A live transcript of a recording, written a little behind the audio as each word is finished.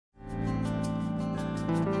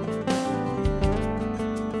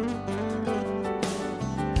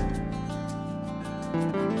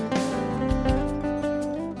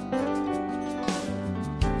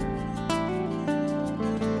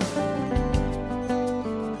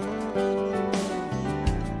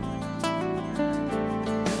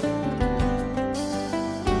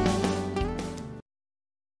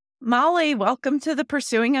Mollie, welcome to the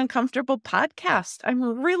Pursuing Uncomfortable podcast.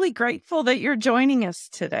 I'm really grateful that you're joining us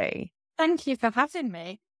today. Thank you for having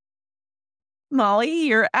me. Mollie,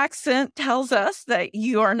 your accent tells us that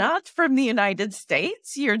you are not from the United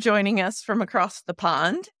States. You're joining us from across the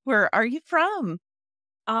pond. Where are you from?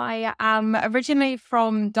 I am originally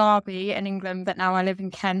from Derby in England, but now I live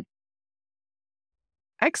in Kent.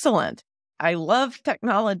 Excellent. I love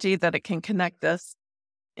technology that it can connect us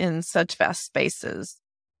in such vast spaces.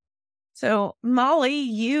 So, Mollie,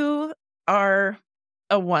 you are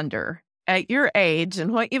a wonder. At your age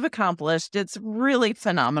and what you've accomplished, it's really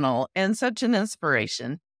phenomenal and such an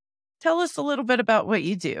inspiration. Tell us a little bit about what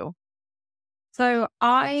you do. So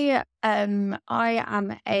I am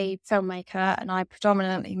a filmmaker, and I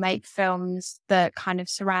predominantly make films that kind of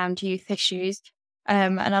surround youth issues.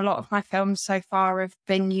 And a lot of my films so far have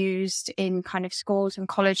been used in kind of schools and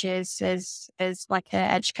colleges as like an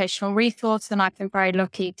educational resource. And I've been very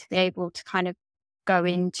lucky to be able to kind of go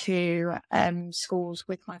into schools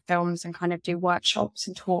with my films and kind of do workshops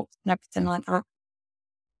and talks and everything like that.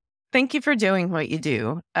 Thank you for doing what you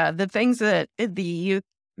do. The things that the youth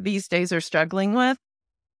these days are struggling with,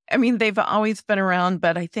 I mean, they've always been around,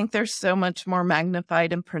 but I think they're so much more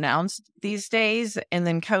magnified and pronounced these days. And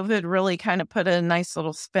then COVID really kind of put a nice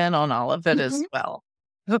little spin on all of it as well.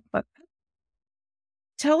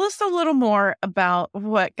 Tell us a little more about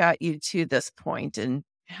what got you to this point and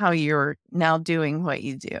how you're now doing what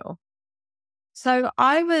you do. So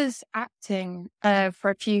I was acting for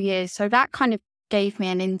a few years. So that kind of gave me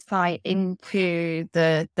an insight into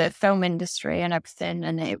the film industry and everything.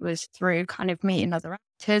 And it was through kind of meeting other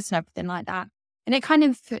actors and everything like that. And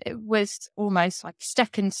it was almost like a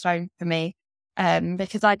stepping stone for me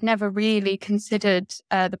because I'd never really considered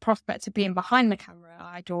the prospect of being behind the camera.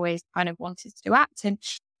 I'd always kind of wanted to do acting.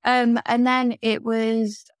 And then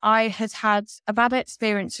I had a bad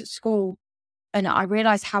experience at school. And I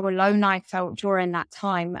realized how alone I felt during that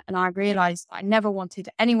time. And I realized I never wanted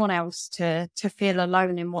anyone else to feel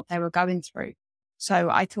alone in what they were going through. So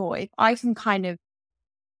I thought if I can kind of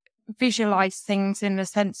visualize things in the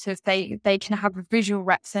sense of they can have a visual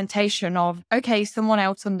representation of, okay, someone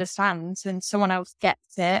else understands and someone else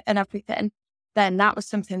gets it and everything, then that was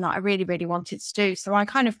something that I really, really wanted to do. So I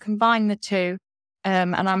kind of combined the two.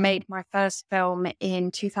 And I made my first film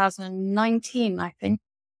in 2019, I think.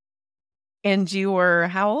 And you were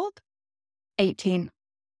how old? 18.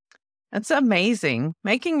 That's amazing.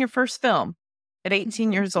 Making your first film at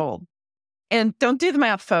 18 years old. And don't do the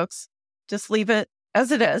math, folks. Just leave it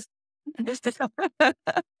as it is.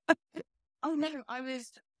 Oh, no,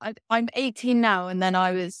 I'm 18 now. And then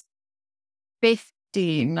I was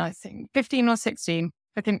 15, I think. 15 or 16.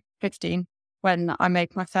 I think 15 when I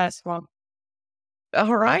made my first one.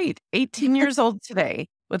 All right. 18 years old today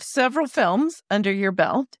with several films under your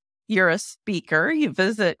belt. You're a speaker. You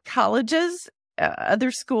visit colleges, other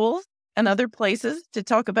schools, and other places to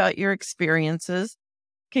talk about your experiences.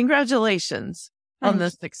 Congratulations on the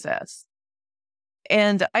success.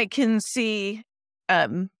 And I can see,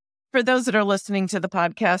 for those that are listening to the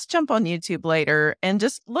podcast, jump on YouTube later and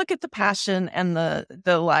just look at the passion and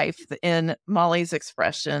the life in Mollie's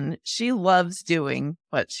expression. She loves doing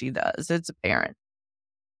what she does. It's apparent.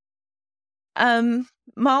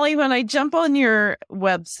 Mollie, when I jump on your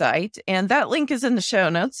website, and that link is in the show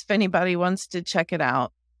notes if anybody wants to check it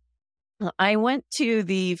out, I went to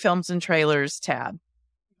the films and trailers tab,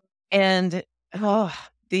 and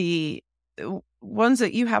the ones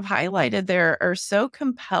that you have highlighted there are so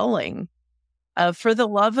compelling. For the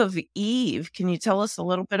Love of Eve, can you tell us a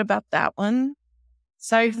little bit about that one?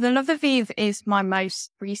 So The Love of Eve is my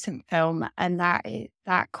most recent film, and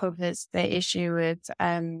that covers the issue of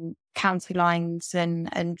county lines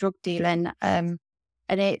and drug dealing. And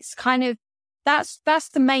it's kind of, that's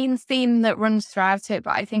the main theme that runs throughout it.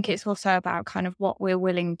 But I think it's also about kind of what we're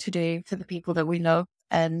willing to do for the people that we love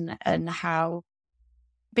and how,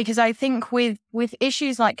 because I think with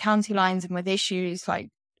issues like county lines and with issues like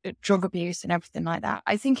drug abuse and everything like that,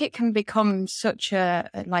 I think it can become such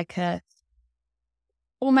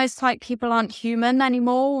almost like people aren't human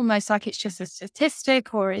anymore, almost like it's just a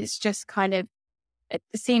statistic or it's just kind of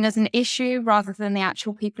seen as an issue rather than the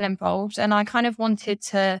actual people involved. And I kind of wanted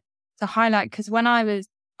to highlight, because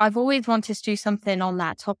I've always wanted to do something on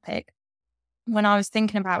that topic. when I was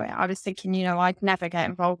thinking about it, I was thinking, I'd never get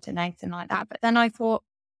involved in anything like that. But then I thought,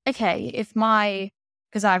 okay,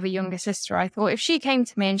 because I have a younger sister, I thought if she came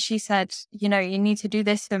to me and she said, you need to do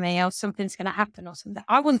this for me, else something's going to happen or something,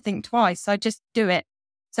 I wouldn't think twice. I'd just do it.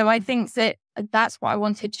 So I think that that's what I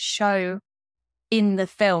wanted to show in the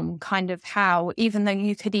film, kind of how, even though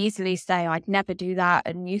you could easily say, I'd never do that,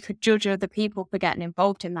 and you could judge other people for getting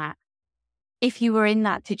involved in that, if you were in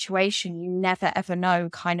that situation, you never ever know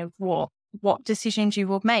kind of what decisions you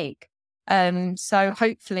will make. So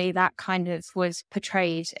hopefully that kind of was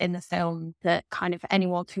portrayed in the film, that kind of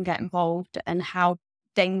anyone can get involved and how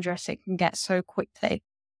dangerous it can get so quickly.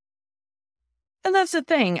 And that's the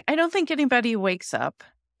thing. I don't think anybody wakes up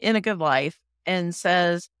in a good life and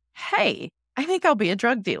says, hey, I think I'll be a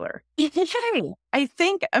drug dealer. Hey, I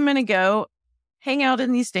think I'm going to go hang out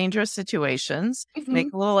in these dangerous situations,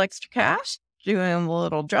 make a little extra cash, doing a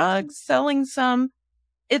little drugs, selling some.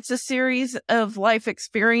 It's a series of life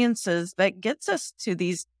experiences that gets us to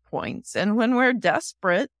these points. And when we're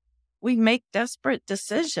desperate, we make desperate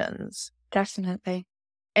decisions. Definitely.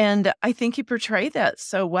 And I think you portray that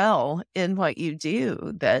so well in what you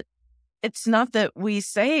do, that it's not that we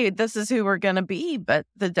say this is who we're going to be, but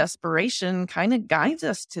the desperation kind of guides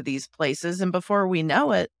us to these places. And before we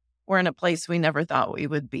know it, we're in a place we never thought we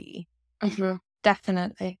would be.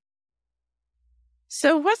 Definitely.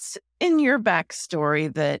 So what's in your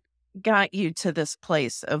backstory that got you to this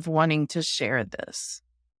place of wanting to share this?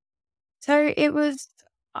 So it was,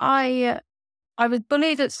 I was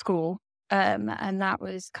bullied at school. And that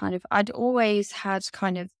was kind of, I'd always had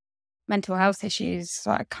kind of mental health issues,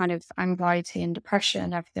 like kind of anxiety and depression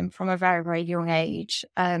and everything from a very, very young age.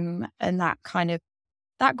 And that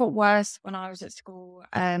got worse when I was at school.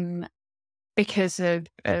 Because of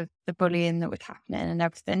the bullying that was happening and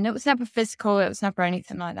everything. It was never physical, it was never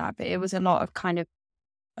anything like that, but it was a lot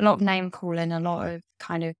of name calling, a lot of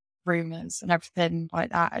kind of rumors and everything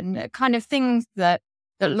like that. And kind of things that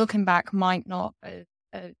looking back might not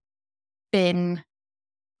have been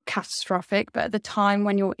catastrophic, but at the time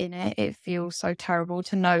when you're in it, it feels so terrible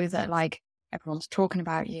to know that like everyone's talking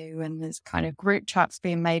about you and there's kind of group chats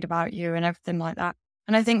being made about you and everything like that.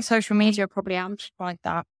 And I think social media probably amplified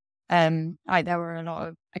that. There were a lot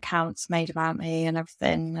of accounts made about me and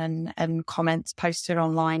everything, and comments posted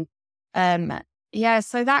online.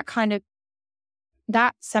 So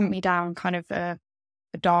that sent me down kind of a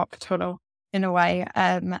dark tunnel in a way.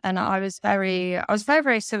 And I was very,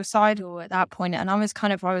 very suicidal at that point. And I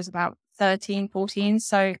was about 13, 14.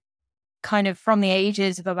 So kind of from the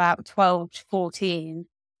ages of about 12 to 14,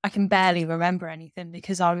 I can barely remember anything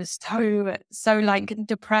because I was so like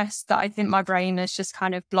depressed that I think my brain has just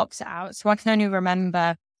kind of blocks it out. So I can only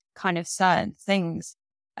remember kind of certain things.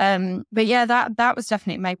 But yeah, that was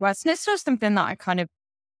definitely made worse. And it's still something that I kind of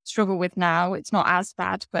struggle with now. It's not as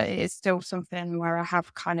bad, but it is still something where I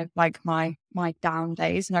have kind of like my down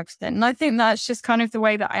days and everything. And I think that's just kind of the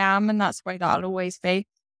way that I am, and that's the way that I'll always be.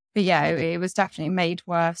 But yeah, it was definitely made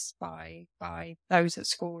worse by those at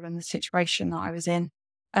school and the situation that I was in.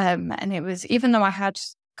 And it was, even though I had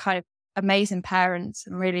kind of amazing parents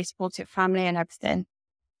and really supportive family and everything,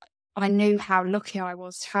 I knew how lucky I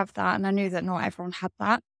was to have that. And I knew that not everyone had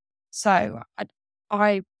that. So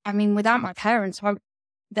I mean, without my parents,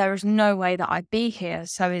 there is no way that I'd be here.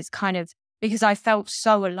 So it's kind of, because I felt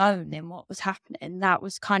so alone in what was happening, that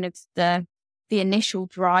was kind of the initial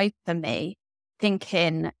drive for me,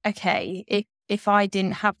 thinking, okay, if I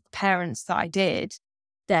didn't have the parents that I did,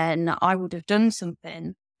 then I would have done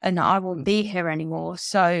something and I wouldn't be here anymore.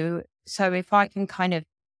 So if I can kind of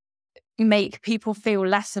make people feel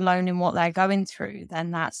less alone in what they're going through,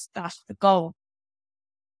 then that's the goal.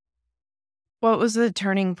 What was the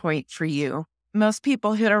turning point for you? Most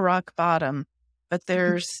people hit a rock bottom, but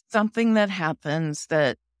there's something that happens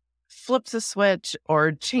that flips a switch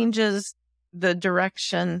or changes the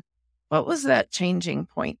direction. What was that changing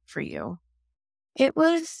point for you? It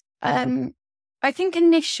was, I think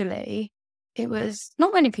initially it was,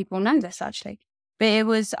 not many people know this actually, but it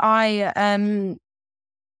was, I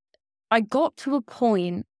got to a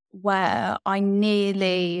point where I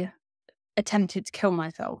nearly attempted to kill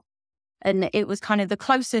myself. And it was kind of the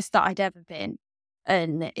closest that I'd ever been.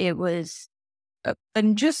 And it was,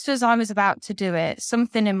 and just as I was about to do it,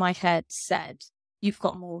 something in my head said, you've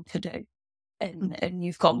got more to do and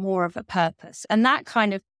you've got more of a purpose. And that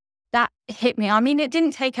hit me. I mean, it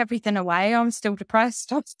didn't take everything away. I'm still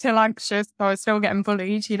depressed. I'm still anxious. I was still getting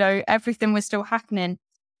bullied. Everything was still happening.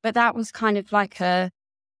 But that was kind of like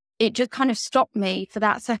it just kind of stopped me for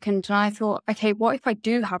that second. And I thought, okay, what if I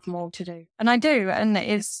do have more to do? And I do. And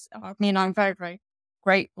I'm very, very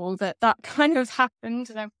grateful that kind of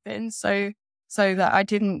happened and everything. So so that I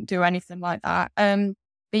didn't do anything like that.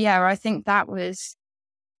 But yeah, I think that was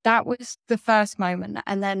the first moment.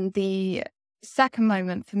 And then the second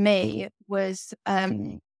moment for me was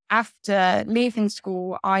after leaving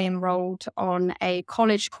school, I enrolled on a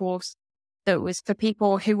college course that was for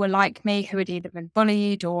people who were like me, who had either been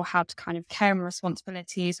bullied or had kind of care and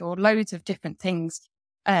responsibilities or loads of different things,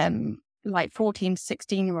 like 14 to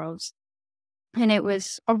 16-year-olds. And it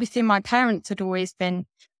was obviously my parents had always been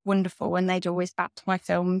wonderful and they'd always backed my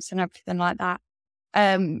films and everything like that.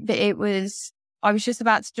 But I was just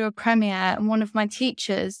about to do a premiere and one of my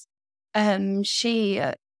teachers, she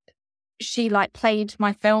like played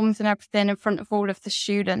my films and everything in front of all of the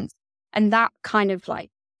students. And that kind of like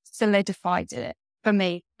solidified it for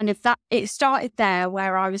me. And it started there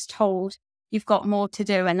where I was told you've got more to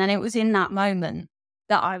do. And then it was in that moment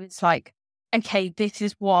that I was like, okay, this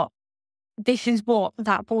is what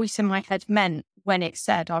that voice in my head meant when it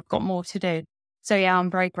said I've got more to do. So yeah, I'm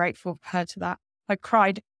very grateful for her to that. I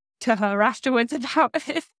cried to her afterwards about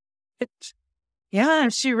it. Yeah,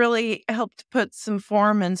 she really helped put some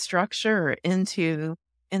form and structure into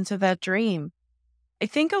that dream. I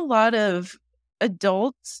think a lot of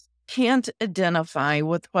adults can't identify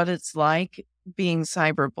with what it's like being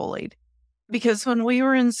cyberbullied because when we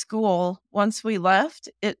were in school, once we left,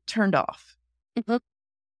 it turned off. Mhm.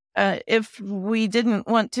 If we didn't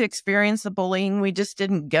want to experience the bullying, we just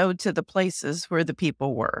didn't go to the places where the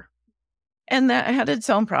people were. And that had its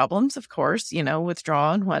own problems, of course,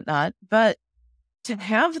 withdrawal and whatnot. But to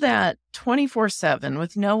have that 24/7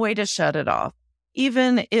 with no way to shut it off,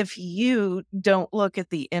 even if you don't look at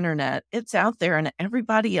the internet, it's out there and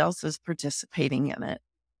everybody else is participating in it.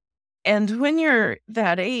 And when you're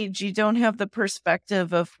that age, you don't have the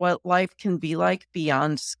perspective of what life can be like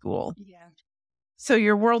beyond school. Yeah. So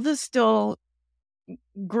your world is still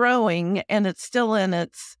growing and it's still in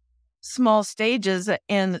its small stages,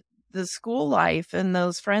 and the school life and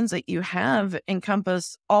those friends that you have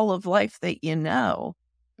encompass all of life that you know.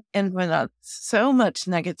 And when so much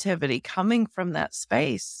negativity coming from that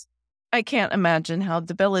space, I can't imagine how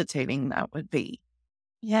debilitating that would be.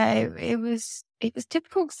 Yeah, it was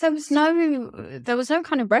difficult because there was no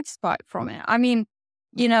kind of respite from it. I mean,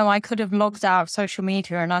 I could have logged out of social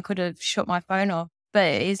media and I could have shut my phone off, but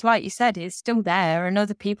it's like you said, it's still there and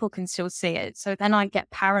other people can still see it. So then I get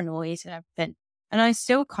paranoid and everything. And I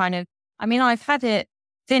still I've had it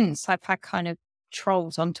since. I've had kind of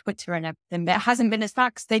trolls on Twitter and everything, but it hasn't been as bad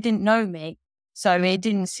because they didn't know me. So it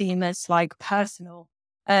didn't seem as like personal.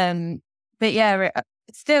 But yeah,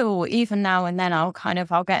 still, even now and then, I'll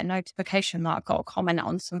get a notification that I've got a comment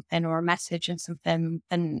on something or a message and something,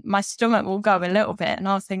 and my stomach will go a little bit, and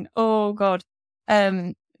I'll think, "Oh God."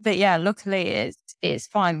 But yeah, luckily it's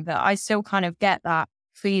fine. But I still kind of get that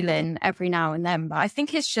feeling every now and then. But I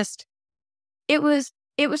think it's just it was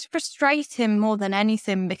frustrating more than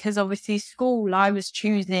anything because obviously school, I was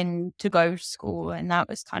choosing to go to school, and that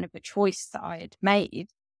was kind of a choice that I had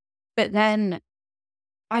made. But then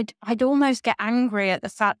I'd almost get angry at the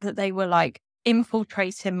fact that they were like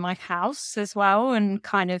infiltrating my house as well and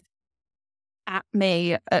kind of at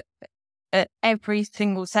me at every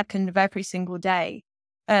single second of every single day.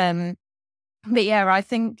 But yeah, I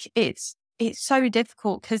think it's so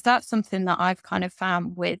difficult because that's something that I've kind of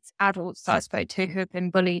found with adults that I spoke to who have been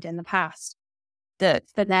bullied in the past, that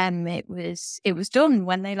for them it was done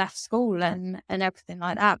when they left school and everything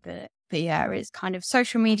like that. But yeah, it's kind of,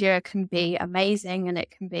 social media can be amazing and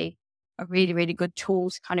it can be a really, really good tool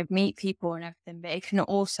to kind of meet people and everything, but it can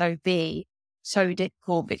also be so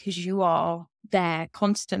difficult because you are there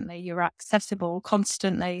constantly, you're accessible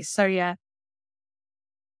constantly. So yeah.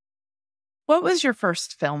 What was your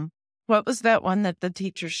first film? What was that one that the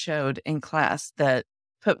teacher showed in class that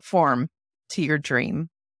put form to your dream?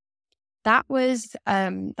 That was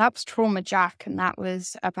Trauma Jack, and that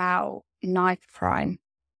was about knife crime,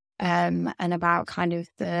 and about kind of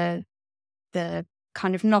the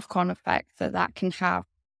kind of knock-on effect that can have.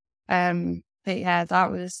 But yeah,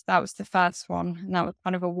 that was the first one, and that was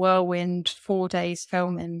kind of a whirlwind 4 days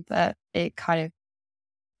filming. But it kind of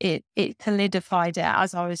it solidified it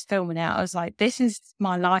as I was filming it. I was like, this is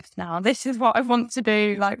my life now. This is what I want to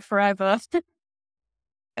do like forever.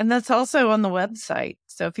 And that's also on the website.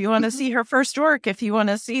 So if you want to see her first work, if you want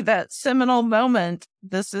to see that seminal moment,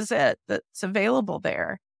 this is it. That's available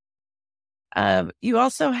there. You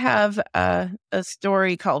also have a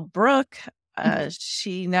story called Brooke.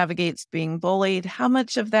 She navigates being bullied. How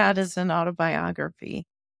much of that is an autobiography?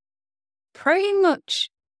 Pretty much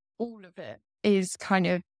all of it is kind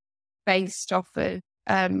of based off of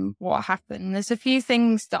what happened. There's a few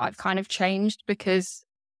things that I've kind of changed because,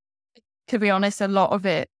 to be honest, a lot of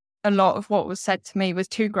it a lot of what was said to me was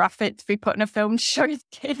too graphic to be put in a film to show the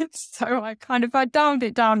kids. So I dialed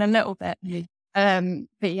it down a little bit.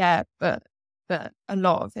 But a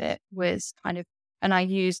lot of it was kind of, and I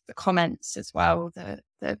used the comments as well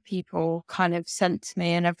that people kind of sent to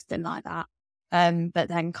me and everything like that. But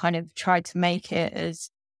then kind of tried to make it as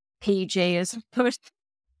PG as I could.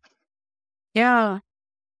 Yeah.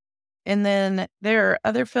 And then there are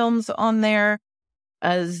other films on there.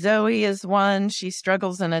 Zoe is one. She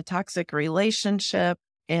struggles in a toxic relationship.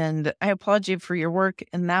 And I applaud you for your work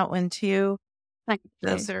in that one too. Thank you.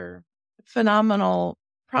 Those are phenomenal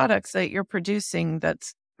products that you're producing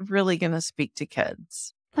that's really going to speak to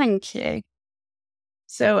kids. Thank you.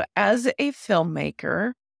 So as a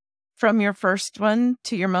filmmaker, from your first one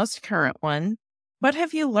to your most current one, what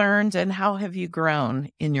have you learned and how have you grown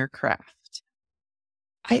in your craft?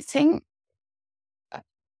 I think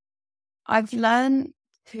I've learned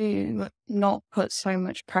to not put so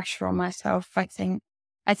much pressure on myself. I think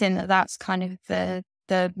that that's kind of the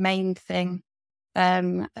main thing.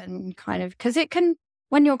 And kind of, because it can,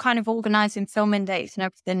 when you're kind of organizing filming dates and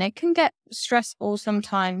everything, it can get stressful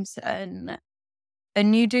sometimes. And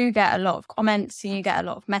you do get a lot of comments and you get a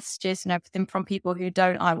lot of messages and everything from people who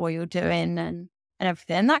don't like what you're doing and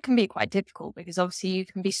everything. And that can be quite difficult because obviously you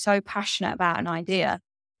can be so passionate about an idea.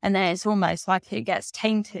 And then it's almost like it gets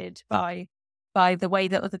tainted by the way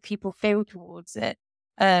that other people feel towards it.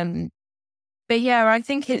 But yeah, I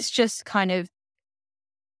think it's just kind of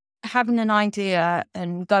having an idea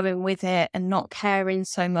and going with it and not caring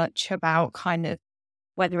so much about kind of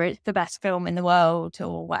whether it's the best film in the world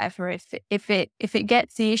or whatever. If it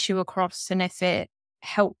gets the issue across and if it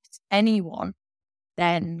helps anyone,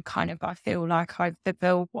 then kind of I feel like I've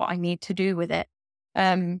fulfilled what I need to do with it.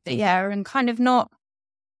 But yeah, and kind of not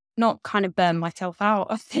kind of burn myself out,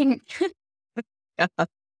 I think.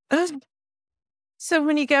 So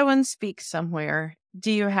when you go and speak somewhere,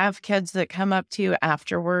 do you have kids that come up to you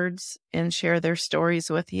afterwards and share their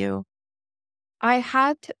stories with you?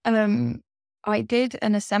 I did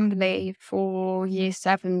an assembly for year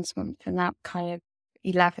sevens once, and that kind of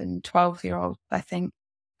 11, 12-year-old, I think.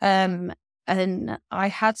 And I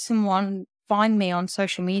had someone find me on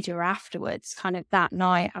social media afterwards, kind of that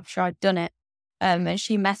night after I'd done it. And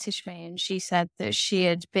she messaged me and she said that she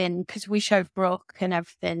had been, because we showed Brooke and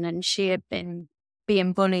everything, and she had been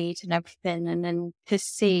being bullied and everything. And then to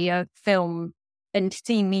see a film and to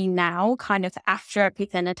see me now kind of after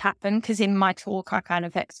everything had happened, because in my talk, I kind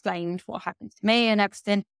of explained what happened to me and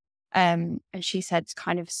everything. And she said to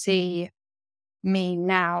kind of see me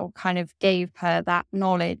now kind of gave her that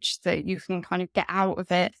knowledge that you can kind of get out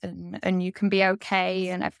of it and you can be okay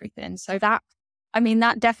and everything. So that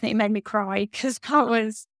definitely made me cry because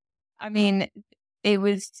it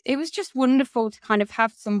was just wonderful to kind of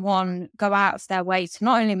have someone go out of their way to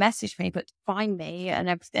not only message me, but to find me and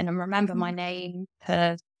everything and remember my name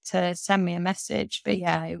to send me a message. But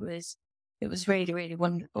yeah, it was really, really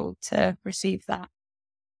wonderful to receive that.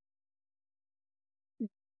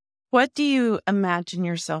 What do you imagine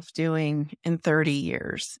yourself doing in 30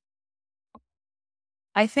 years?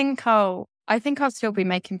 I think I'll still be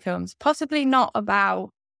making films, possibly not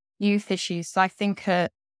about youth issues. I think I'll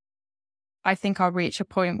reach a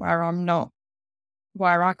point where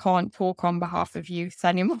I can't talk on behalf of youth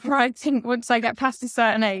anymore. I think once I get past a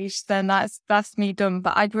certain age, then that's me done.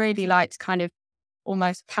 But I'd really like to kind of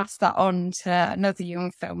almost pass that on to another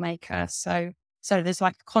young filmmaker. So there's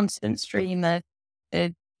like a constant stream of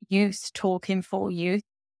youth talking for youth.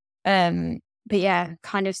 But yeah,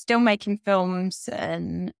 kind of still making films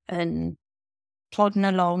and plodding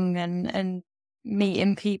along and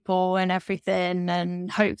meeting people and everything,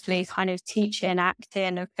 and hopefully kind of teaching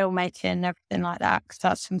acting and filmmaking and everything like that, because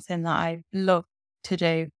that's something that I love to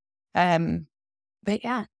do. But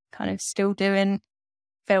yeah, kind of still doing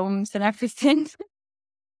films and everything.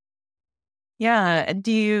 Yeah.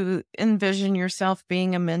 Do you envision yourself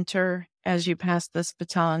being a mentor as you pass this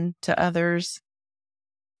baton to others?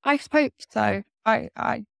 I hope so.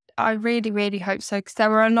 I really, really hope so, because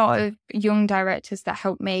there were a lot of young directors that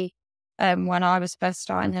helped me when I was first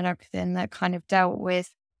starting and everything, that kind of dealt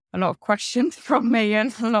with a lot of questions from me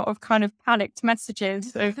and a lot of kind of panicked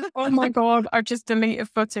messages of, oh my God, I've just deleted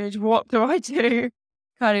footage. What do I do?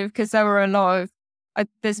 Kind of, because there were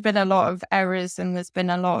there's been a lot of errors and there's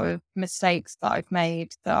been a lot of mistakes that I've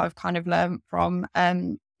made that I've kind of learned from.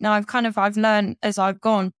 Now I've learned as I've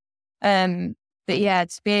gone. But yeah,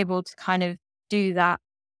 to be able to kind of do that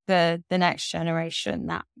for the next generation,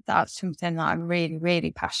 that's something that I'm really,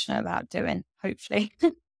 really passionate about doing, hopefully.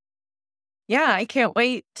 Yeah, I can't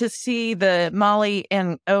wait to see the Mollie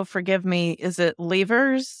and, oh, forgive me, is it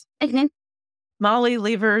Leivars? Mhm. Mollie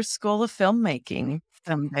Leivars School of Filmmaking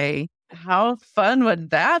someday. How fun would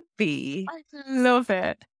that be? I love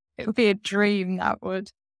it. It would be a dream, that would.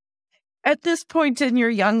 At this point in your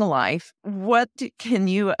young life, can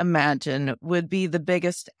you imagine would be the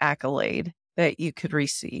biggest accolade that you could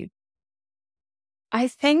receive? I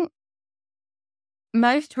think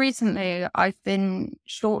most recently I've been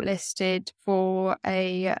shortlisted for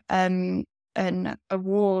an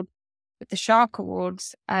award with the Shark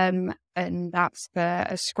Awards, and that's for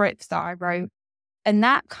a script that I wrote. And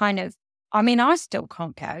that kind of, I mean, I still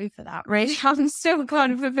can't get over that, really. I'm still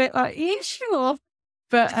kind of a bit like, are you sure?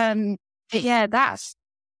 But yeah, that's,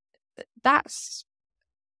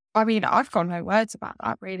 I mean, I've got no words about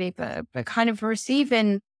that really, but kind of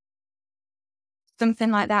receiving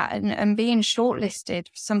something like that and being shortlisted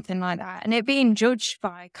for something like that, and it being judged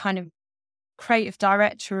by kind of creative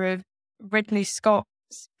director of Ridley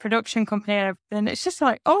Scott's production company and everything. It's just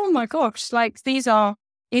like, oh my gosh, like these are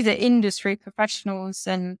either industry professionals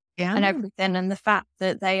and everything, and the fact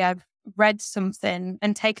that they have read something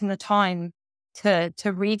and taken the time to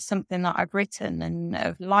read something that I've written and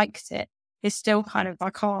have liked it is still kind of,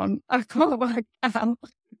 I can't work out.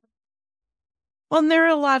 Well, and there are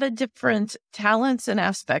a lot of different talents and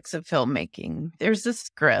aspects of filmmaking. There's a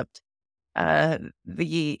script,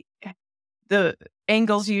 the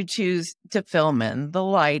angles you choose to film in, the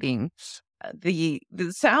lighting, the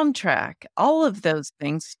soundtrack, all of those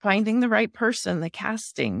things, finding the right person, the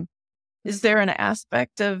casting. Is there an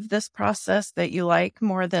aspect of this process that you like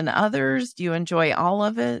more than others? Do you enjoy all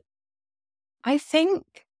of it? I think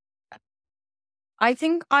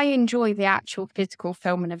I enjoy the actual physical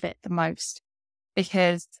filming of it the most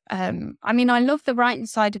because, I mean, I love the writing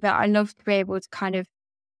side of it. I love to be able to kind of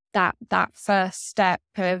that first step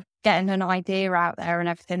of getting an idea out there and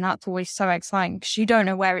everything. That's always so exciting because you don't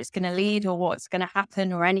know where it's going to lead or what's going to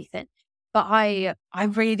happen or anything. But I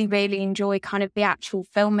really, really enjoy kind of the actual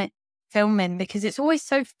filming because it's always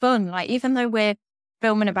so fun. Like, even though we're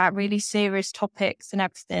filming about really serious topics and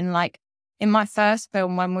everything, like in my first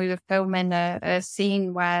film, when we were filming a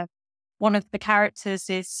scene where one of the characters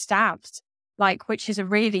is stabbed, like, which is a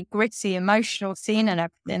really gritty, emotional scene and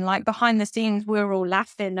everything. Like, behind the scenes, we were all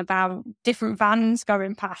laughing about different vans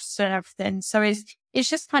going past and everything. So it's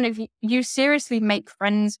just kind of, you seriously make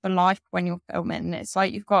friends for life when you're filming. It's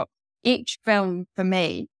like you've got each film, for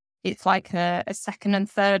me, it's like a second and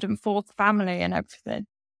third and fourth family and everything.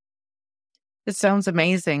 It sounds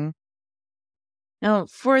amazing. Now,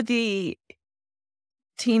 for the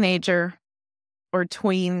teenager or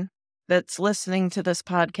tween that's listening to this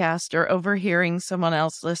podcast or overhearing someone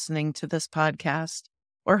else listening to this podcast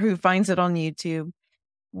or who finds it on YouTube,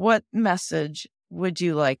 what message would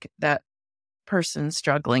you like that person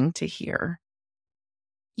struggling to hear?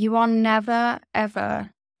 You are never,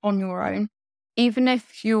 ever on your own. Even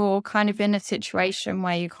if you're kind of in a situation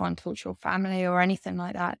where you can't talk to your family or anything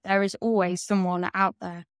like that, there is always someone out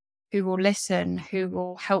there who will listen, who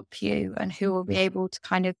will help you, and who will be able to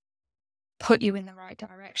kind of put you in the right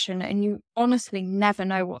direction. And you honestly never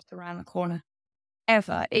know what's around the corner,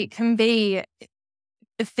 ever. It can be,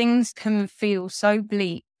 things can feel so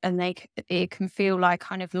bleak and it can feel like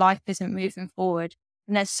kind of life isn't moving forward.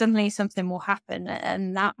 And then suddenly something will happen,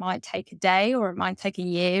 and that might take a day or it might take a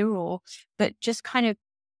year, but just kind of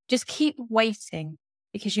just keep waiting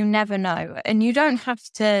because you never know. And you don't have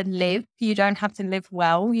to live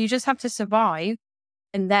well. You just have to survive.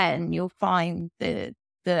 And then you'll find that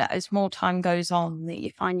as more time goes on, that you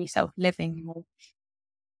find yourself living more.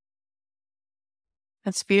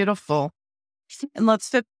 That's beautiful. And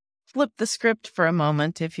let's flip the script for a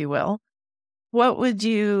moment, if you will. What would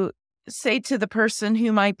you say to the person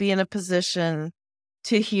who might be in a position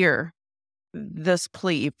to hear this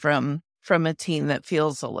plea from a teen that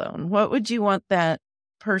feels alone? What would you want that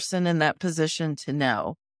person in that position to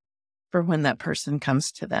know for when that person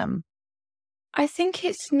comes to them? I think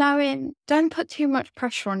it's knowing, don't put too much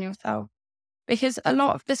pressure on yourself, because a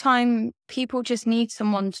lot of the time people just need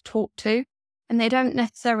someone to talk to, and they don't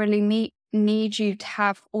necessarily need you to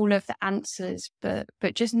have all of the answers, but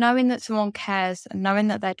just knowing that someone cares and knowing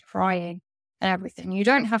that they're trying and everything. You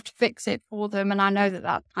don't have to fix it for them. And I know that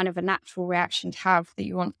that's kind of a natural reaction to have, that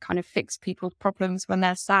you want to kind of fix people's problems when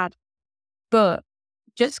they're sad. But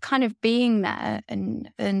just kind of being there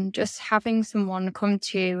and just having someone come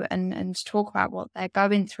to you and talk about what they're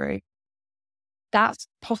going through, that's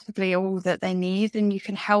possibly all that they need. And you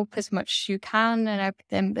can help as much as you can and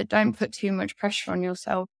everything, but don't put too much pressure on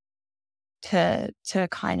yourself to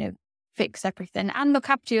kind of fix everything, and look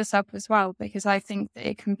after yourself as well, because I think that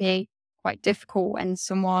it can be quite difficult when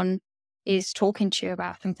someone is talking to you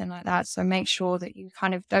about something like that. So make sure that you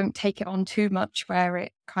kind of don't take it on too much where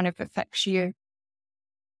it kind of affects you.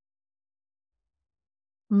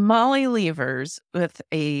 Mollie Leivars, with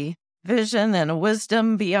a vision and a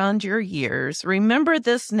wisdom beyond your years. Remember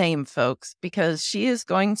this name, folks, because she is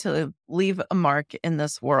going to leave a mark in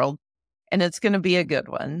this world, and it's going to be a good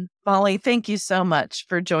one. Mollie, thank you so much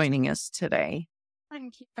for joining us today.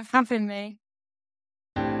 Thank you for having me.